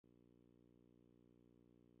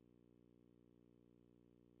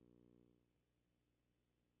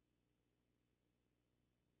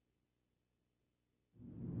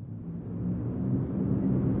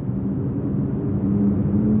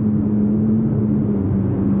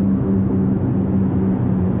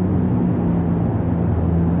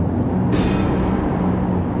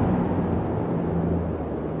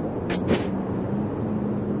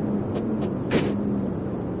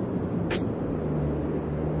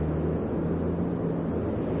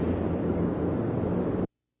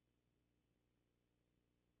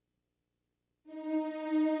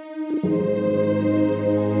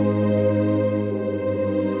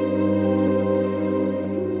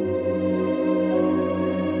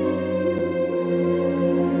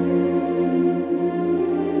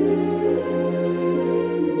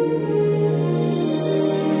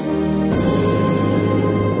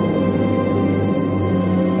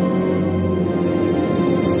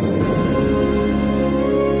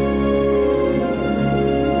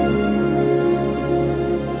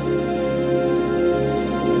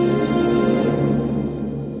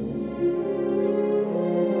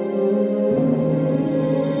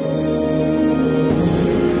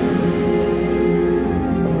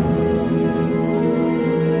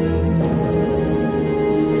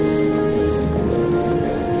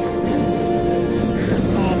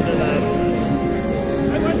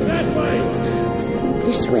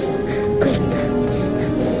This way. Quick.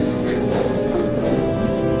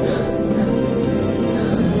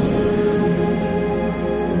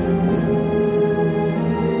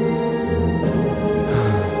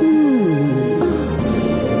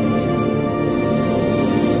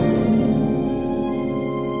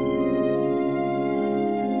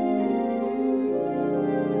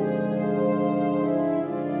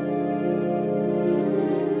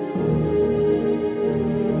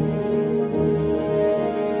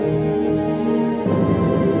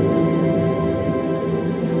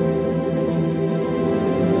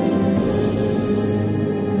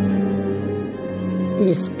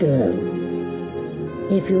 This girl,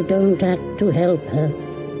 if you don't act to help her,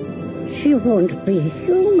 she won't be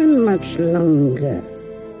human much longer.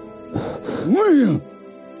 William!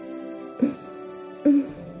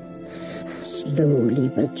 Slowly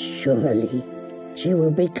but surely, she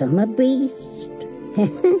will become a beast.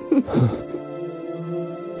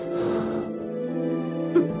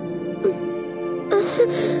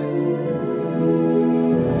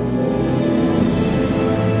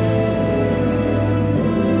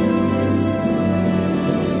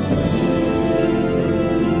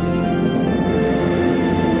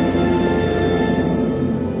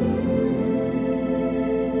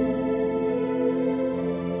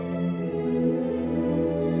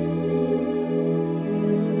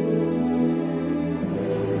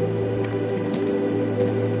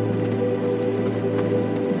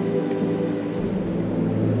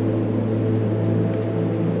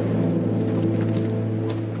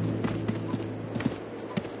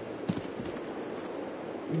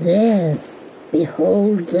 There,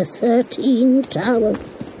 behold the 13 towers.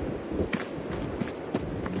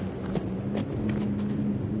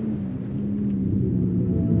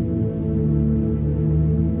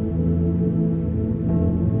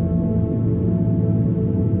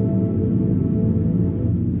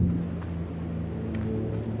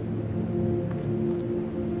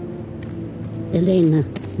 Elena,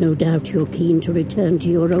 no doubt you're keen to return to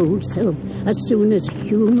your old self as soon as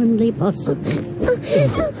humanly possible.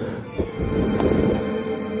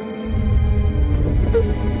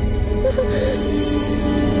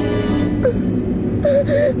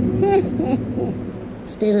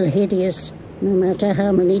 Still hideous, no matter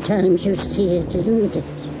how many times you see it, isn't it?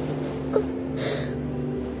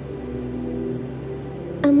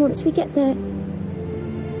 And once we get there,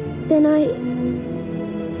 then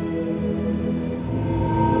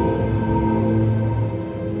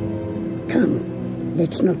Come,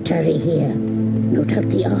 let's not tarry here. No doubt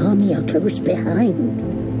the army are close behind.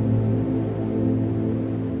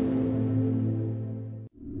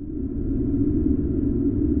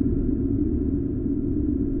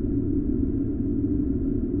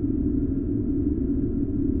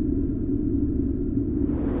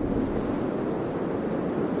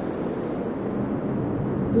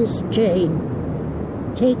 This chain.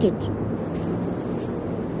 Take it.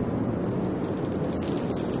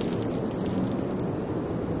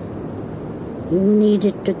 You need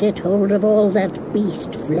it to get hold of all that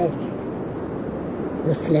beast flesh.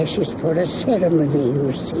 The flesh is for a ceremony,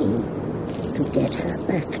 you see, to get her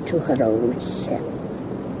back to her old self.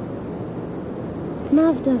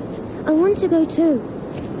 Mavda, I want to go too.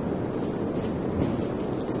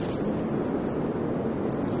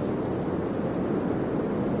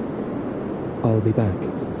 I'll be back.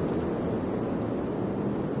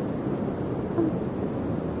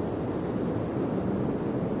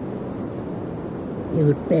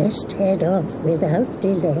 You'd best head off without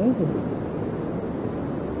delay.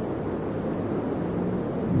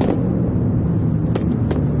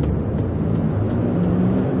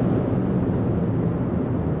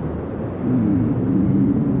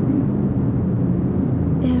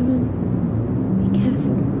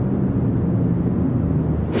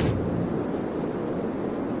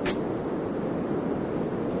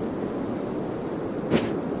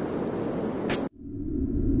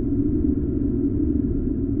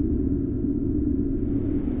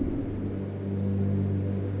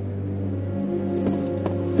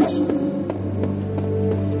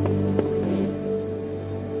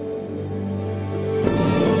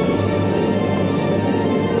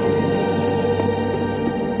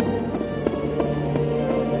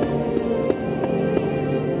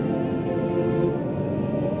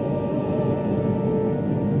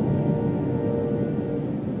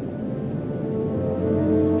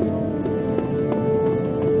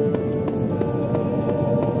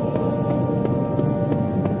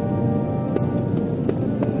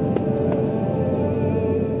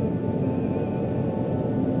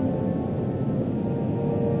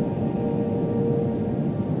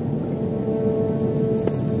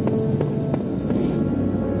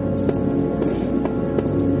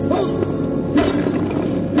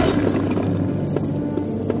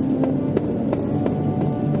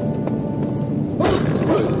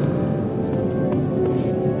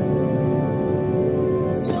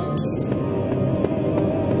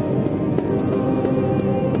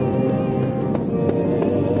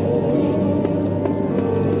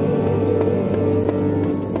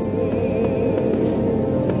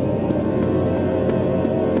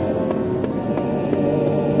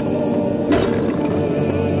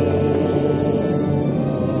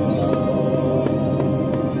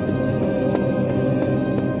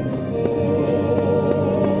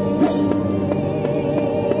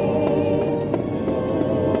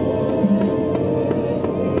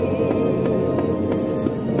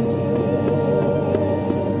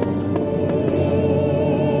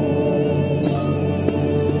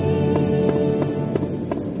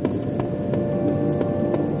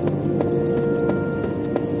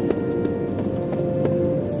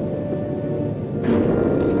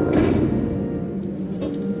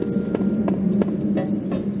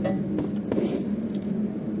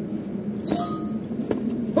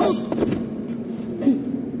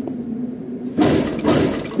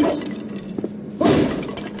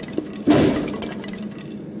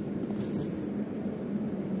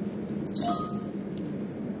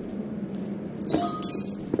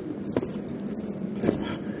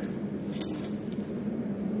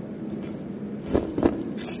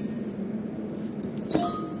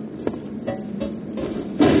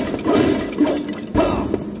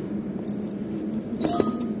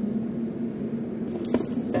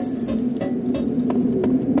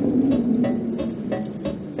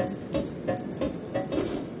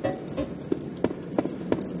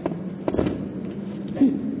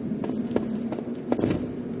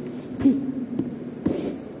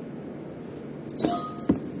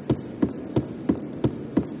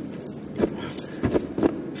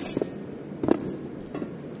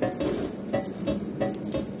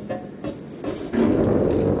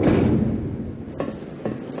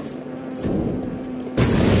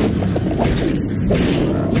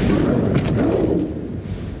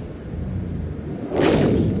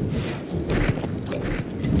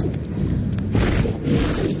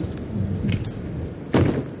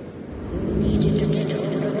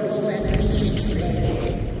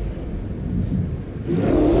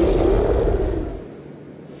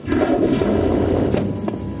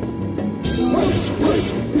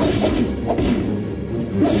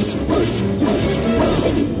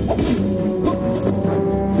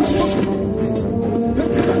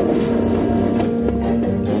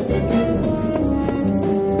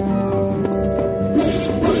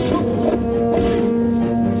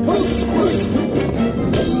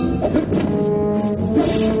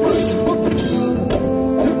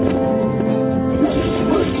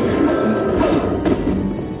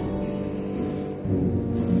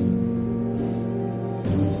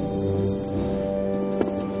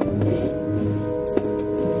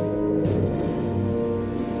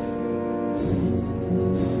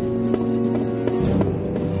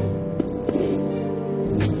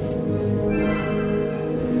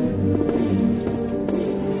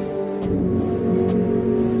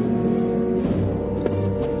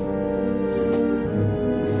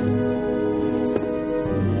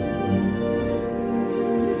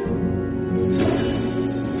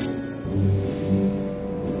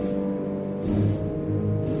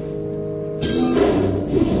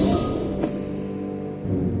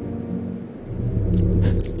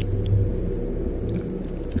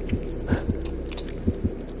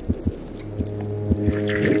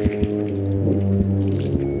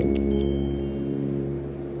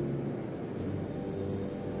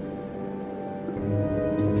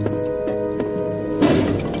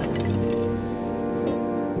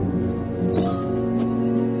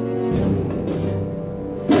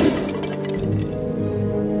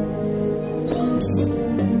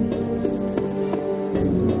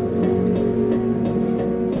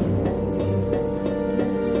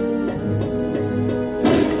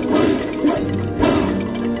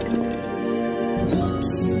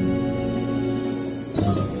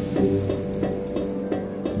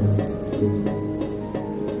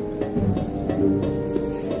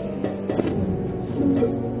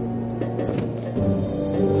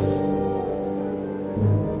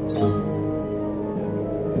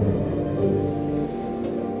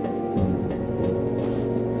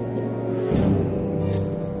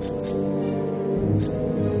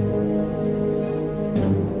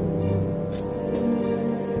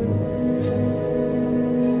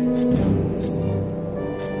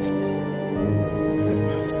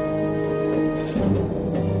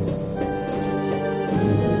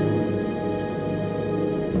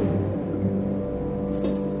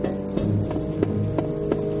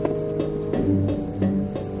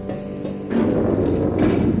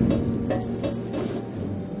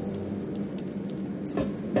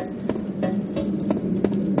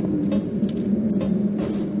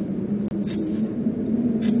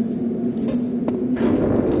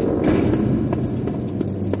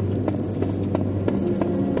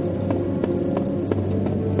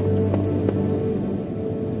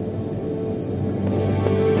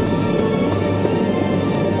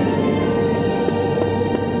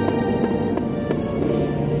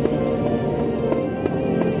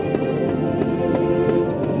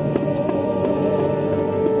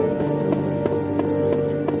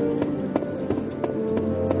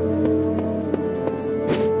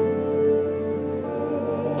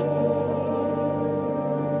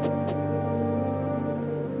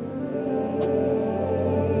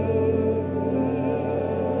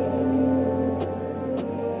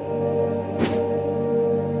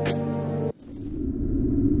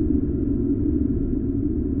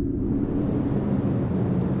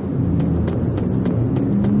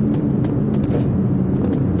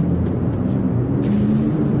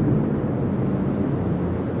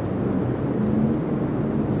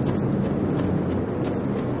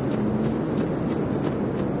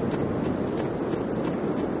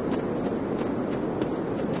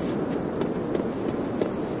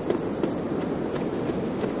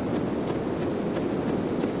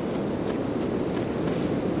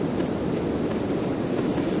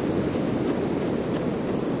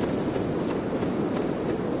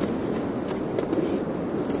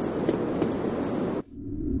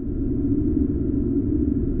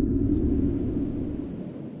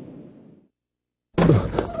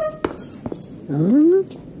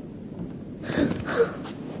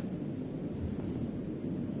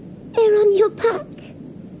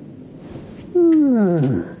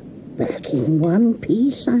 Ah, back in one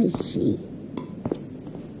piece, I see.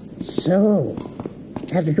 So,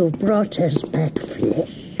 have you brought us back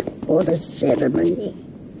flesh for the ceremony?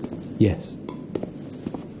 Yes.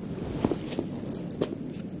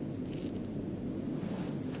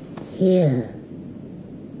 Here.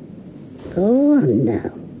 Go on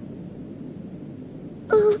now.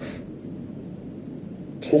 Oh,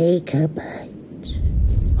 Take a bite.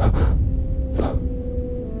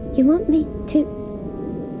 you want me to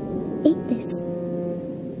eat this?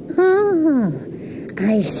 Ah,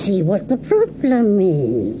 I see what the problem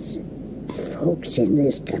is. Folks in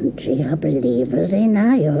this country are believers in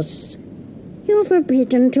Ios. You're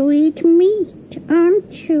forbidden to eat meat,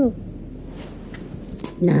 aren't you?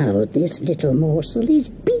 Now this little morsel is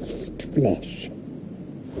beast flesh,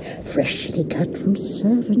 freshly cut from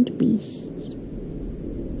servant beasts.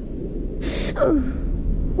 Oh,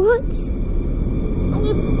 what?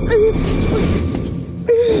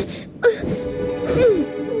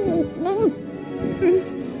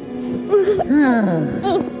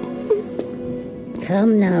 Ah.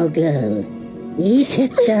 Come now, girl. Eat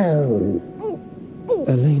it down.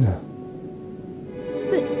 Elena.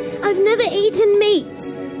 But I've never eaten meat.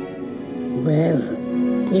 Well,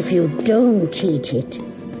 if you don't eat it,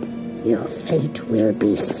 your fate will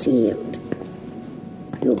be sealed.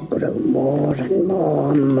 You'll grow more and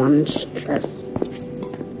more monstrous.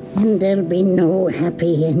 And there'll be no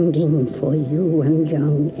happy ending for you and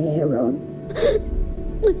young Aaron.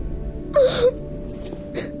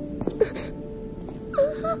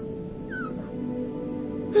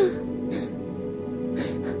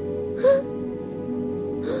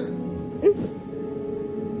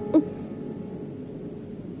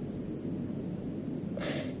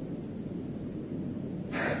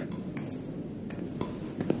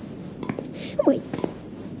 Wait.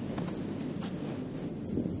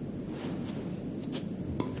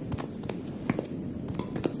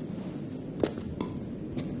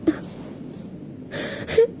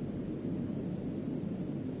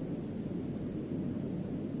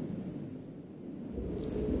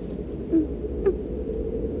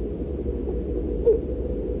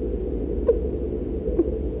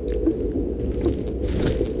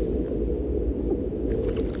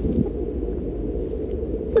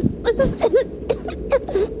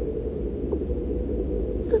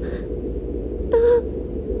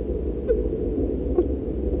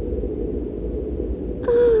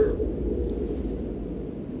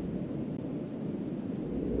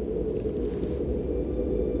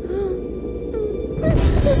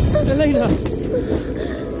 Elena!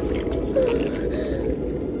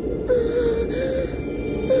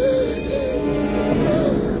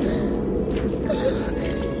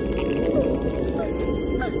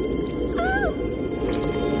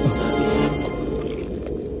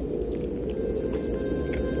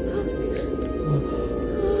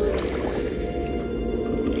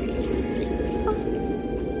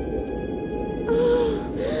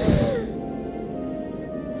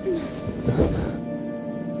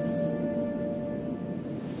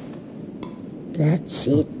 That's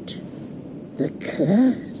it. The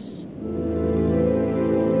curse.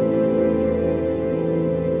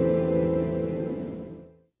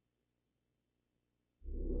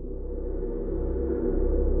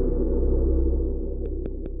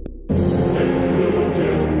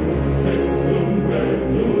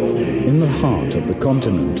 In the heart of the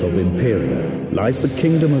continent of Imperia lies the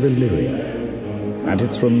kingdom of Illyria. At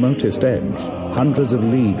its remotest edge, hundreds of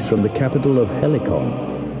leagues from the capital of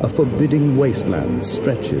Helicon, a forbidding wasteland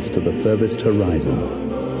stretches to the furthest horizon,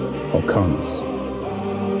 Orcanos.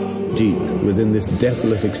 Deep within this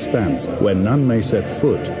desolate expanse, where none may set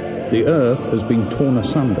foot, the earth has been torn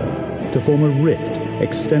asunder to form a rift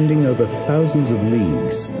extending over thousands of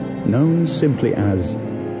leagues, known simply as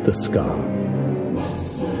the Scar.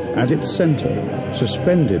 At its center,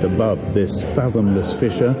 suspended above this fathomless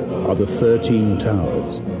fissure, are the 13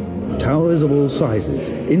 towers. Towers of all sizes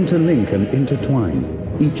interlink and intertwine,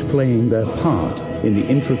 each playing their part in the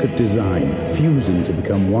intricate design, fusing to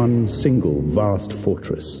become one single vast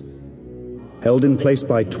fortress. Held in place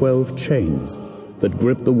by 12 chains that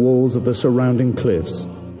grip the walls of the surrounding cliffs,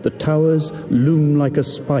 the towers loom like a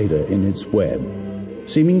spider in its web,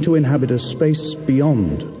 seeming to inhabit a space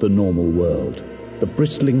beyond the normal world. The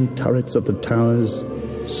bristling turrets of the towers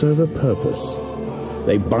serve a purpose.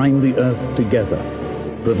 They bind the earth together,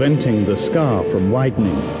 preventing the Scar from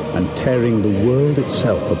widening and tearing the world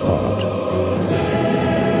itself apart.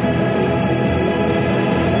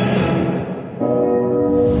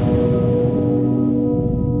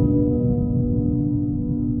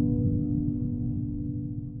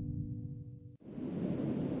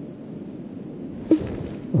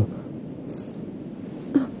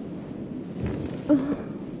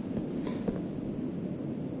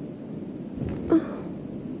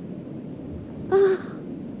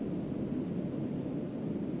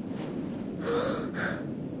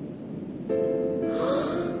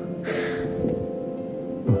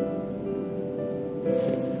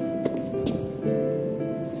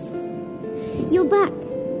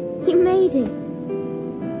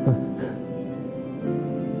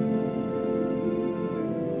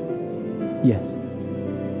 Yes.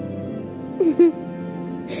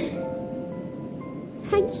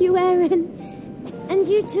 Thank you, Aaron. And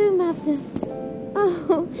you too, Mavda.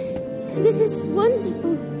 Oh, this is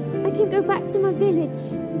wonderful. I can go back to my village.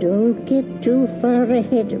 Don't get too far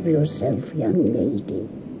ahead of yourself, young lady.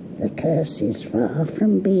 The curse is far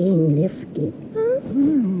from being lifted. Huh?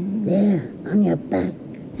 There, on your back.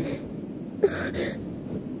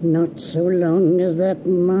 Not so long as that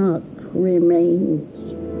mark remains.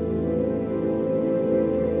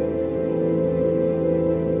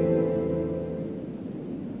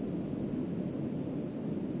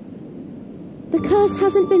 The curse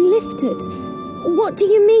hasn't been lifted. What do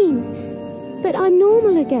you mean? But I'm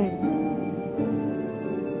normal again.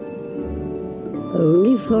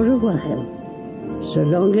 Only for a while. So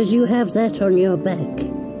long as you have that on your back,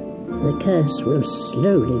 the curse will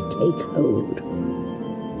slowly take hold.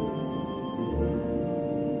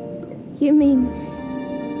 You mean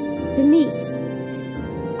the meat?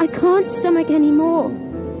 I can't stomach any more.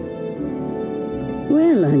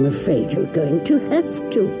 Well, I'm afraid you're going to have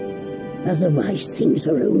to. Otherwise, things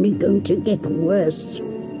are only going to get worse.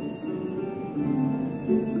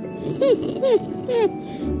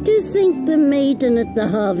 To think the maiden at the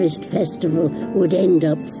harvest festival would end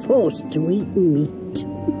up forced to eat meat.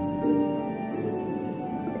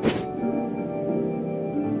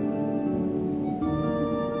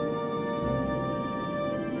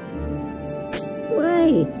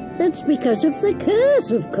 Why, that's because of the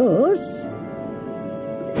curse, of course.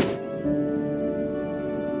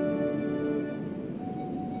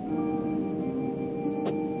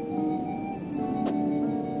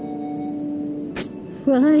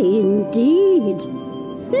 Why, indeed.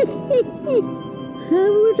 How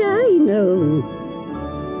would I know?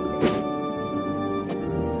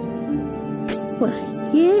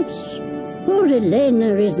 Why, yes. Poor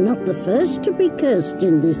Elena is not the first to be cursed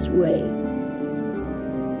in this way.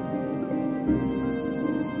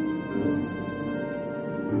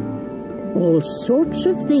 All sorts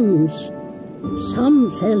of things.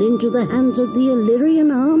 Some fell into the hands of the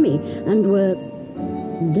Illyrian army and were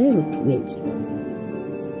dealt with.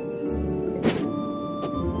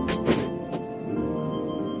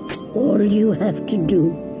 All you have to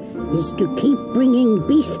do is to keep bringing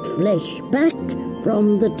beast flesh back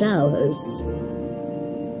from the towers.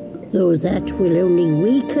 Though that will only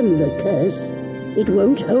weaken the curse, it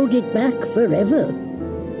won't hold it back forever.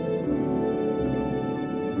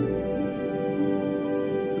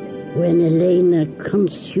 When Elena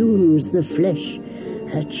consumes the flesh,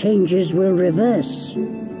 her changes will reverse.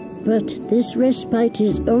 But this respite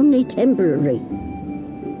is only temporary.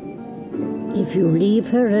 If you leave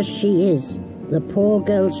her as she is, the poor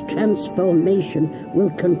girl's transformation will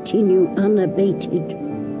continue unabated.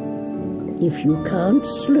 If you can't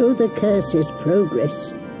slow the curse's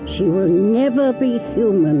progress, she will never be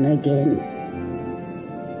human again.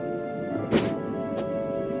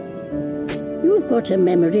 You've got a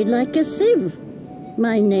memory like a sieve.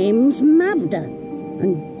 My name's Mavda,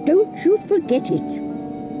 and don't you forget it.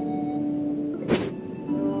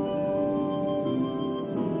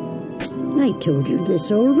 I told you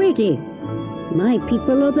this already. My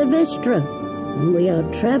people are the Vestra, and we are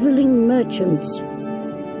traveling merchants.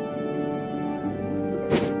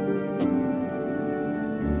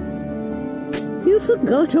 You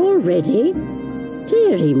forgot already?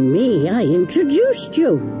 Dearie me, I introduced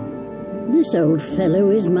you. This old fellow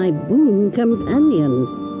is my boon companion.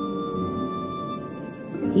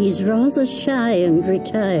 He's rather shy and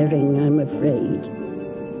retiring, I'm afraid.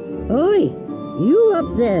 Oi, you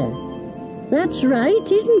up there. That's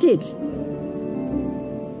right, isn't it?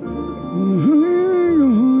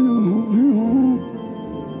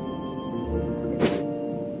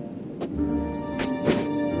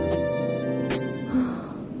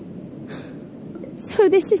 So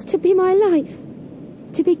this is to be my life?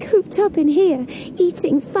 To be cooped up in here,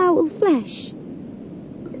 eating foul flesh?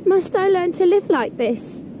 Must I learn to live like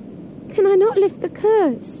this? Can I not lift the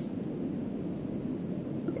curse?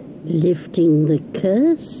 Lifting the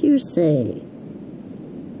curse, you say?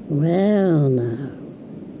 Well, now.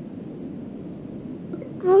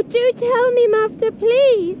 Oh, do tell me, Mavda,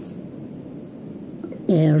 please.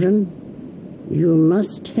 Aaron, you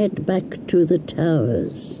must head back to the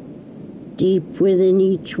towers. Deep within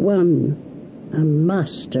each one, a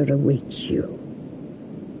master awaits you.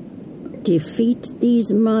 Defeat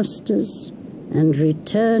these masters and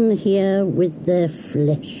return here with their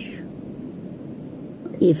flesh.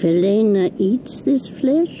 If Elena eats this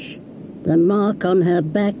flesh, the mark on her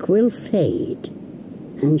back will fade,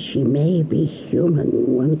 and she may be human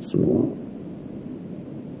once more.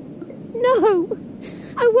 No,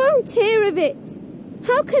 I won't hear of it.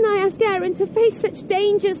 How can I ask Aaron to face such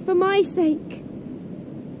dangers for my sake?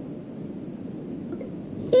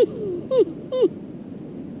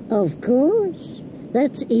 Of course.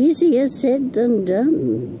 That's easier said than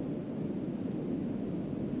done.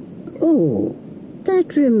 Oh,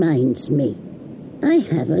 that reminds me. I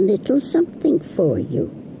have a little something for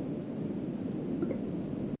you.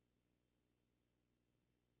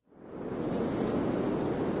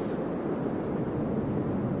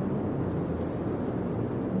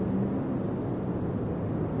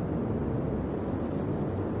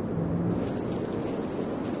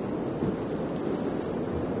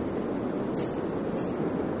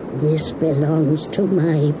 This belongs to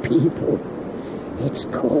my people. It's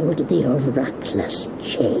called the Oraculous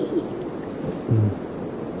Chain.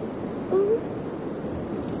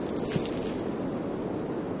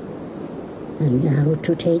 And now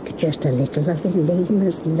to take just a little of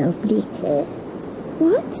Elena's lovely hair.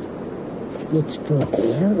 What? It's for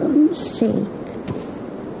Aaron's sake.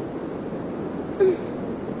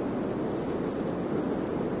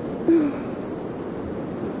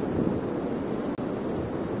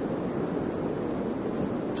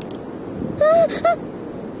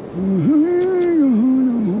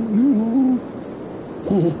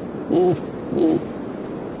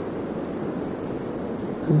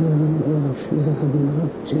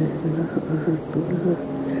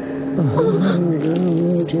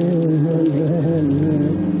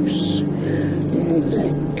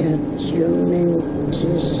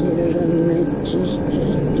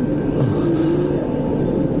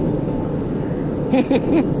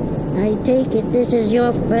 I take it this is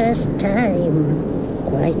your first time.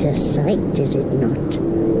 Quite a sight, is it not?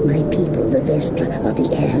 My people, the Vestra, are the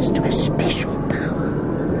heirs to a special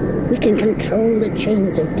power. We can control the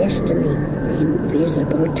chains of destiny, the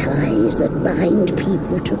invisible ties that bind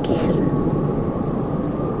people together.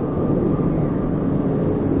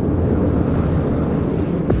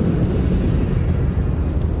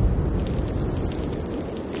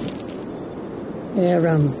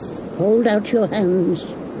 Aaron, hold out your hands.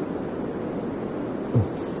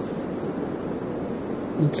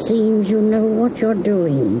 It seems you know what you're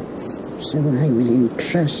doing, so I will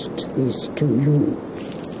entrust this to you.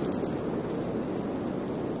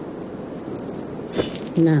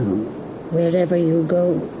 Now, wherever you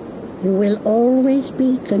go, you will always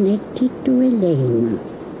be connected to Elena.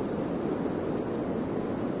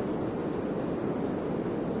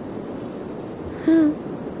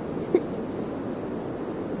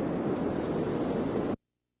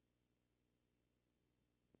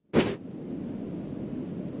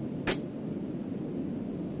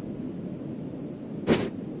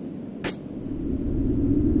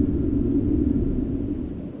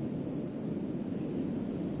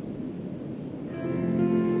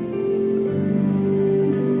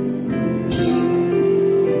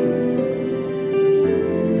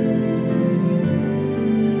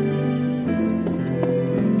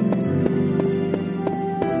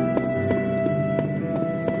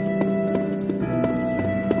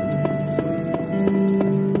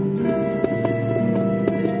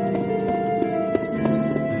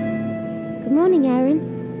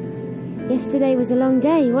 Yesterday was a long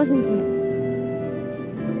day, wasn't it?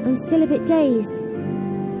 I'm still a bit dazed,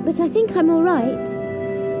 but I think I'm all right.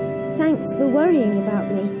 Thanks for worrying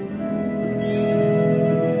about me.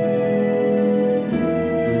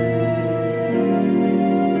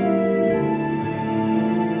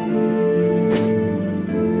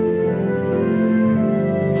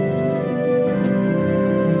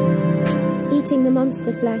 Eating the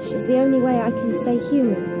monster flesh is the only way I can stay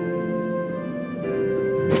human.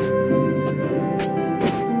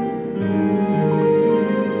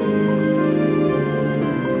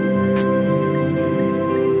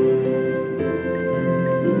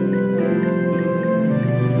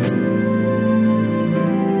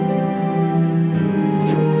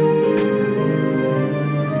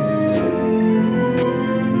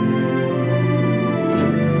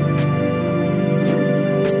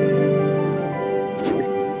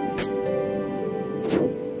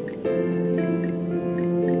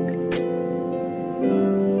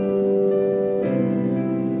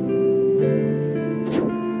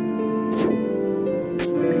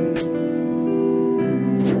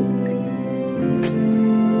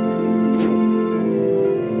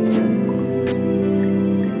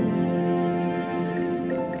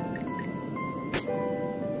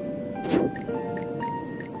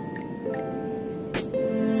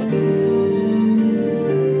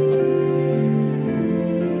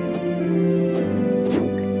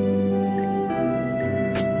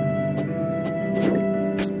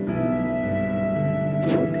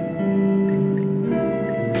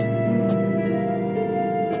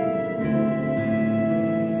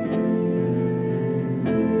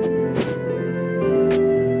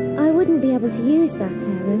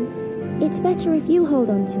 better if you hold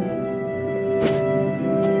on to it.